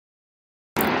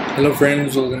Hello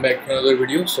friends, welcome back to another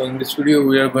video. So in this video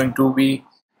we are going to be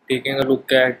taking a look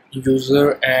at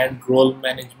user and role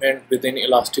management within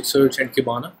Elasticsearch and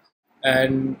Kibana,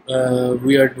 and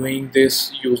we are doing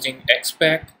this using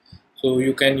X-Pack. So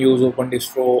you can use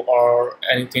OpenDistro or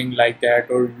anything like that,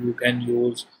 or you can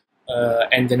use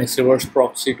Nginx reverse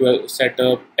proxy to set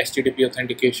up HTTP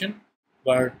authentication,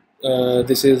 but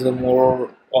this is a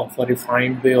more of a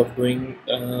refined way of doing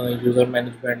user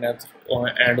management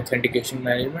and authentication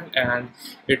management, and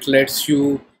it lets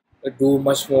you do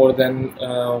much more than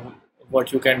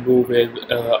what you can do with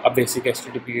a basic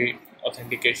HTTP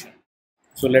authentication.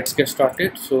 So let's get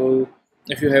started. So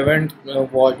if you haven't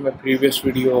watched my previous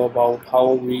video about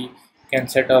how we can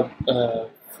set up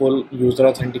full user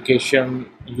authentication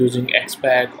using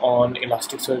X-Pack on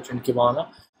Elasticsearch and Kibana,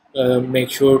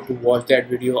 make sure to watch that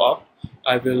video up.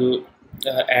 I will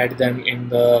add them in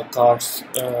the cards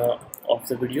of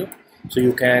the video, so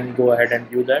you can go ahead and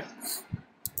view that.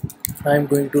 I'm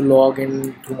going to log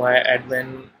in to my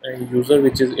admin user,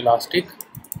 which is Elastic.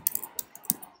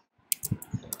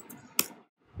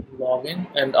 Login,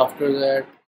 and after that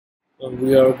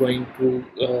we are going to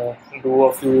do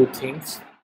a few things.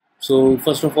 So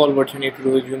first of all, what you need to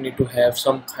do is you need to have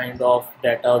some kind of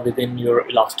data within your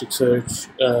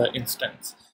Elasticsearch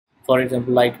instance. For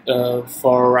example, like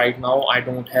for right now I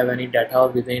don't have any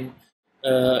data within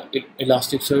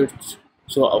Elasticsearch.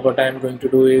 So what I'm going to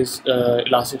do is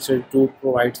Elasticsearch 2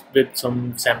 provides with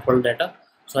some sample data,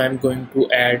 so I'm going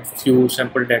to add few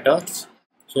sample data.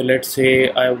 So let's say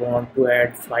I want to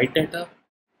add flight data,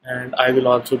 and I will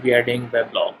also be adding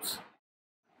web logs.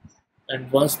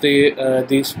 And once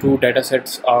these two data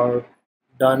sets are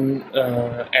done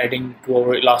adding to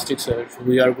our Elasticsearch,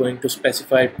 we are going to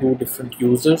specify two different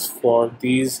users for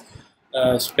these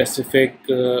specific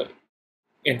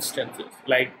instances.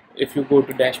 Like if you go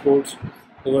to dashboards,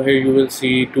 over here you will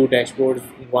see two dashboards.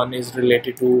 One is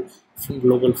related to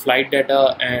global flight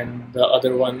data, and the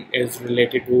other one is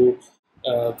related to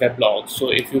web logs. So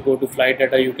if you go to flight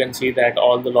data, you can see that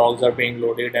all the logs are being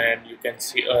loaded, and you can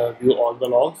see view all the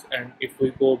logs. And if we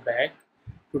go back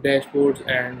to dashboards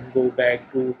and go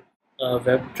back to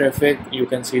web traffic, you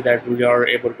can see that we are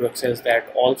able to access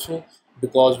that also,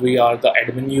 because we are the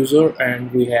admin user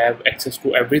and we have access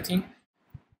to everything.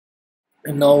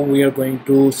 And now we are going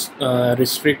to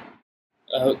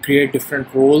create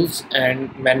different roles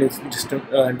and manage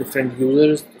different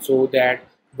users, so that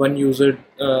one user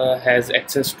has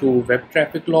access to web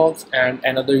traffic logs and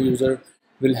another user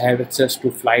will have access to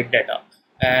flight data.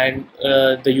 And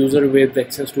the user with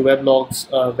access to web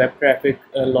traffic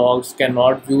logs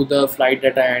cannot view the flight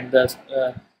data, and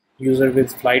the user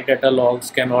with flight data logs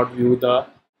cannot view the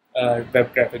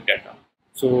web traffic data.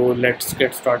 So let's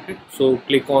get started. So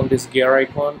click on this gear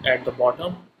icon at the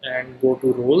bottom and go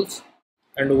to roles,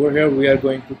 and over here we are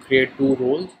going to create two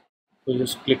roles. So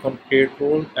just click on create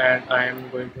role, and I am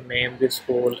going to name this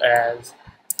role as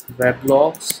web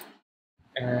logs.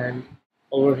 And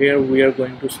over here we are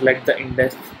going to select the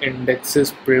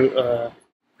indexes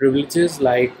privileges,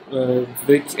 like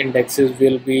which indexes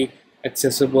will be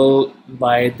accessible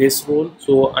by this role.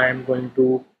 So I am going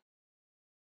to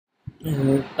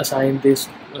assign this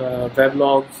web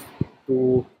logs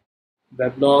to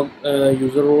weblog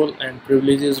user role, and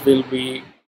privileges will be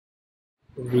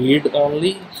read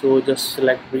only. So just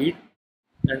select read,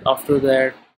 and after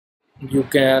that you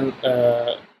can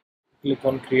click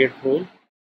on create role.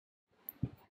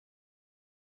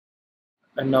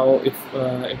 And now if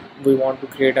we want to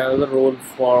create another role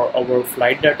for our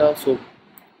flight data, so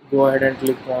go ahead and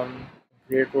click on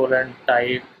create role and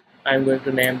type, I'm going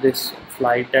to name this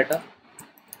flight data.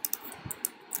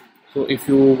 So if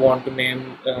you want to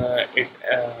name it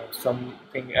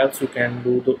something else, you can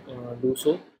do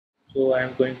so. So I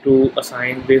am going to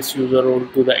assign this user role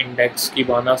to the index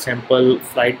Kibana sample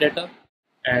flight data,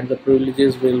 and the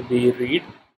privileges will be read.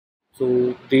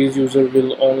 So these users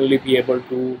will only be able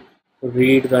to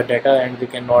read the data, and they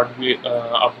cannot be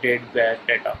update that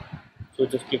data. So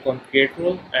just click on create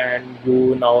role, and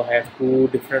you now have two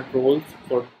different roles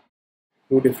for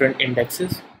two different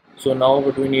indexes. So now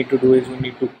what we need to do is we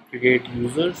need to create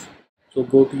users. So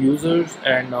go to users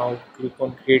and now click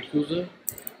on create user,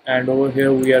 and over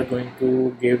here we are going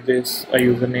to give this a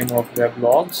username of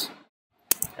weblogs,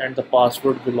 and the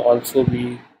password will also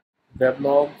be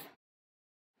weblogs.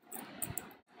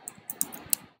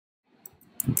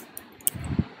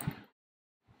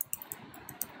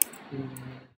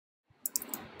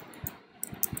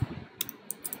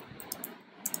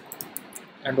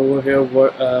 And over here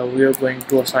we are going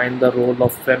to assign the role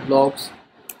of weblogs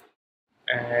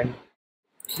and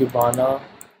Kibana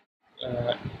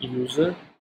user.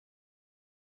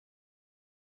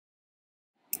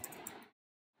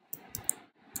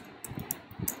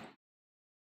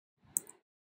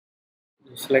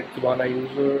 select Kibana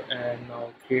user and now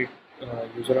create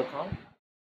user account.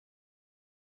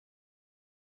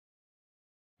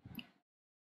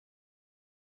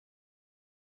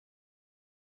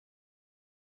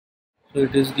 So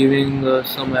it is giving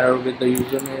some error with the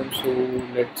username, so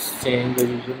let's change the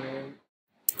username.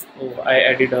 Oh, I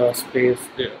added a space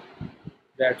there,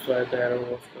 that's why the error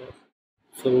was there.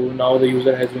 So now the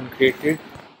user has been created,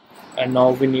 and now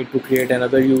we need to create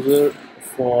another user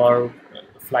for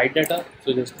flight data.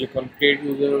 So just click on create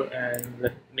user and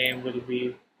the name will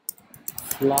be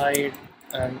flight,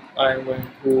 and I'm going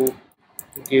to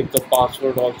give the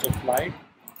password also flight,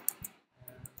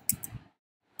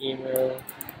 email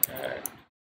at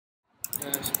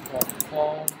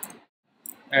test.com,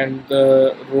 and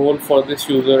the role for this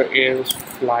user is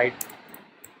flight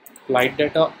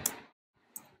data,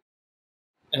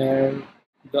 and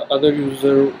the other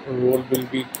user role will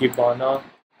be Kibana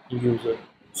user.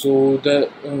 So the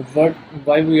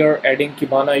why we are adding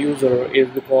Kibana user is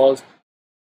because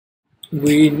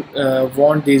we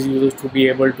want these users to be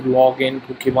able to log in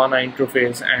to Kibana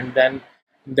interface, and then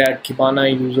that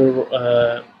Kibana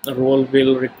user role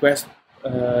will request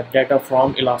data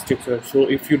from Elasticsearch. So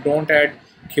if you don't add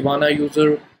Kibana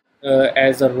user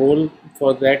as a role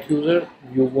for that user,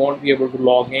 you won't be able to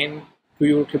log in to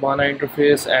your Kibana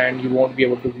interface, and you won't be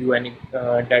able to view any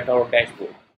data or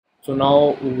dashboard. So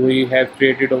now we have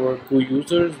created our two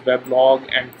users, weblog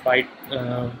and flight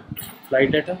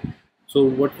data. So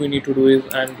what we need to do is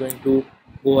I'm going to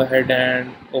go ahead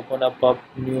and open up a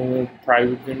new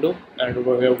private window, and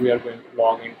over here we are going to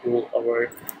log into our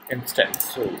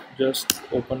instance. So just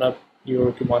open up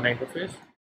your Kibana interface.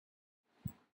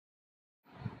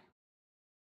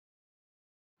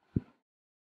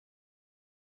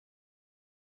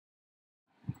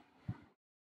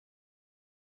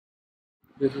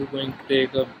 This is going to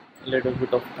take a little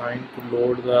bit of time to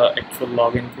load the actual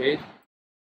login page.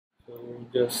 So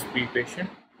just be patient.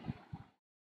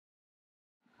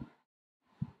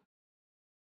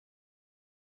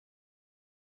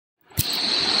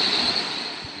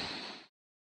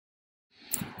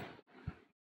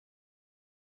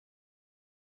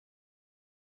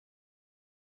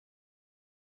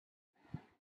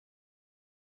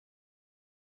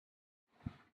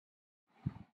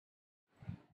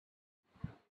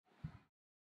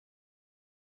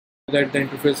 That the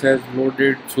interface has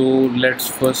loaded, so let's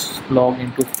first log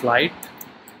into flight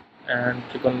and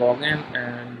click on login,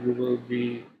 and you will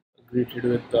be greeted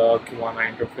with the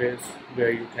Kibana interface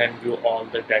where you can view all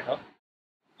the data.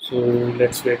 So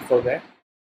let's wait for that.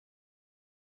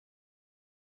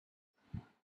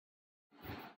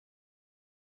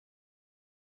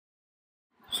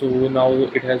 So now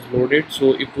it has loaded.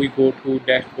 So if we go to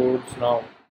dashboards now,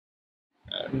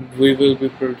 we will be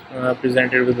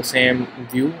presented with the same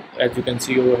view. As you can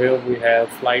see over here, we have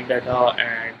flight data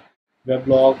and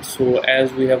weblog. So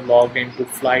as we have logged into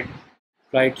flight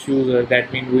user,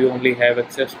 that means we only have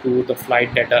access to the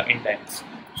flight data index.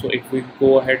 So if we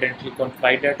go ahead and click on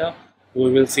flight data, we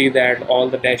will see that all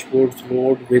the dashboards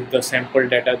load with the sample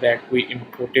data that we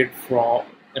imported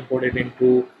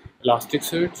into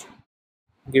Elasticsearch.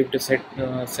 Give it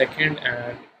a second,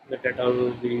 and the data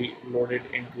will be loaded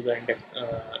into the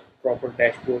proper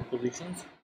dashboard positions.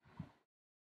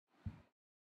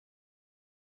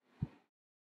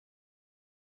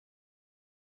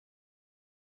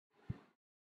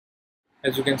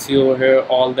 As you can see over here,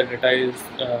 all the data is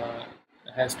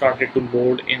has started to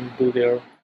load into their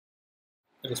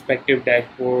respective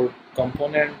dashboard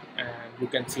component, and you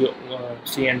can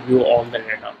see and view all the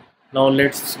data. Now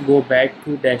let's go back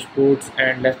to dashboards,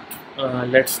 and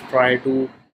let's try to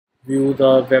view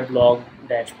the weblog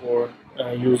dashboard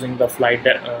using the flight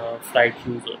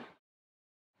user.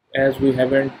 As we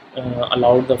haven't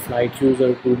allowed the flight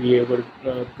user to be able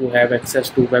to have access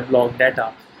to weblog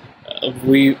data,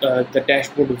 the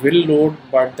dashboard will load,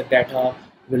 but the data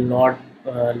will not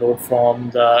load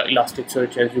from the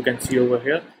Elasticsearch. As you can see over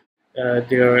here,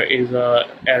 there is a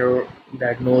error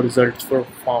that no results were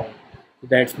found.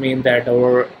 That means that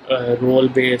our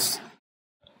role-based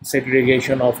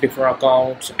segregation of different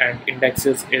accounts and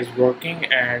indexes is working,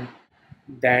 and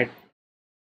that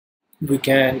we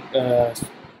can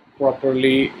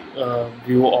properly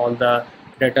view all the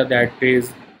data that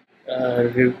is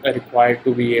required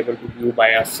to be able to view by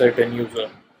a certain user.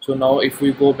 So now if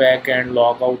we go back and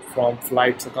log out from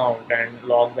flights account and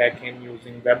log back in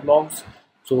using weblogs,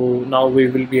 so now we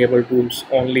will be able to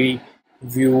only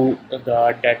view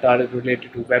the data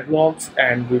related to weblogs,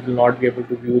 and we will not be able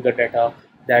to view the data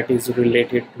that is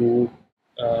related to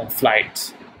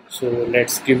flights. So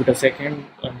let's give it a second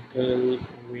until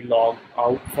we log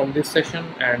out from this session,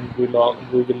 and we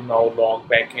will now log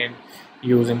back in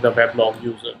using the weblog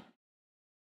user.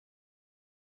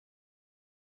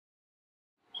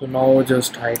 So now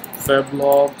just type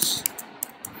weblogs,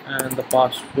 and the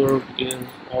password is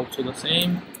also the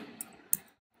same,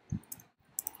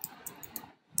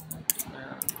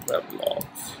 and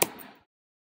weblogs.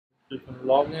 You can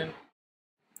log in.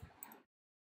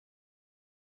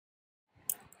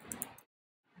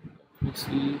 You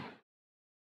see,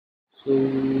 so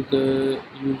the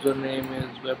username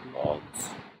is weblogs,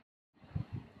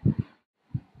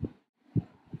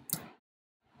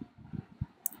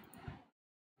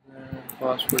 and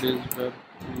password is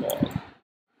weblog.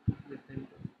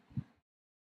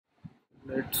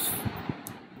 Let's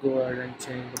go ahead and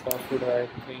change the password. I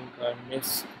think I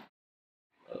missed.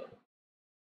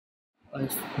 I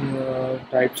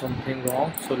typed something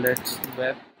wrong. So let's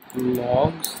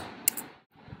weblogs.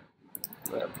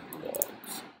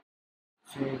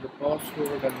 Change the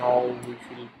password, and now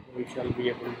we shall be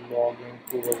able to log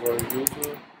into our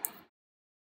user.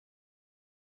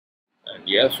 And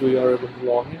yes, we are able to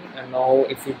log in. And now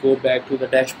if we go back to the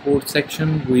dashboard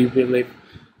section, we will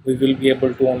be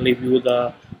able to only view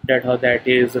the data that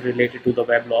is related to the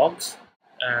weblogs,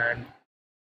 and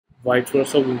vice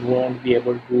versa, we won't be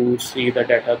able to see the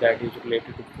data that is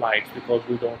related to flights because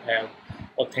we don't have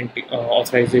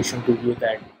authorization to view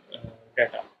that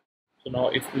data. So now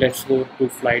if let's go to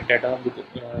flight data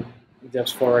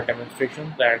just for a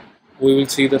demonstration, that we will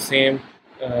see the same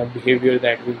behavior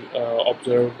that we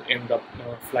observed in the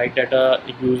flight data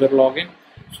user login.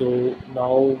 So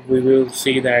now we will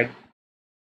see that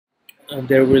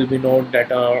there will be no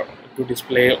data to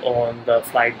display on the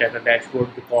flight data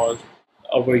dashboard because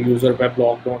our user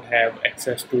weblog don't have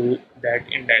access to that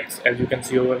index. As you can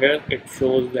see over here, it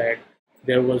shows that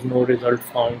there was no result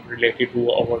found related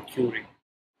to our query.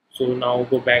 So now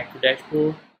go back to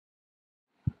dashboard,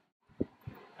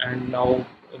 and now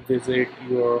visit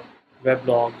your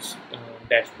weblogs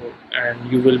dashboard, and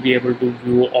you will be able to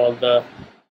view all the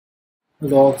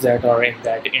logs that are in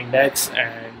that index,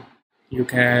 and you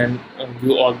can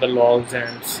view all the logs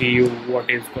and see what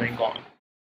is going on.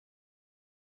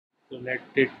 So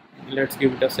let's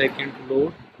give it a second to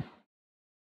load.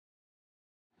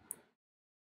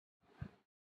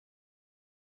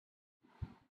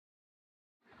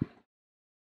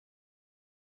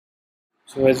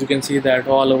 So as you can see that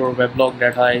all our weblog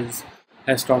data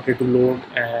has started to load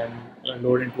and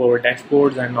load into our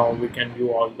dashboards, and now we can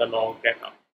view all the log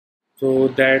data. So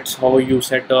that's how you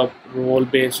set up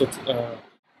role-based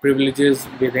privileges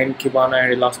within Kibana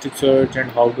and Elasticsearch, and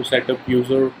how to set up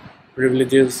user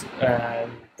privileges.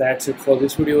 And that's it for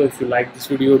this video. If you like this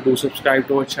video, do subscribe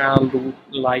to our channel, do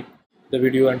like the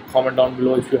video, and comment down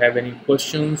below if you have any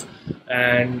questions,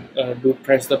 and do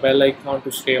press the bell icon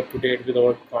to stay up to date with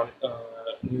our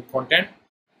new content.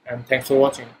 And thanks for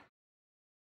watching.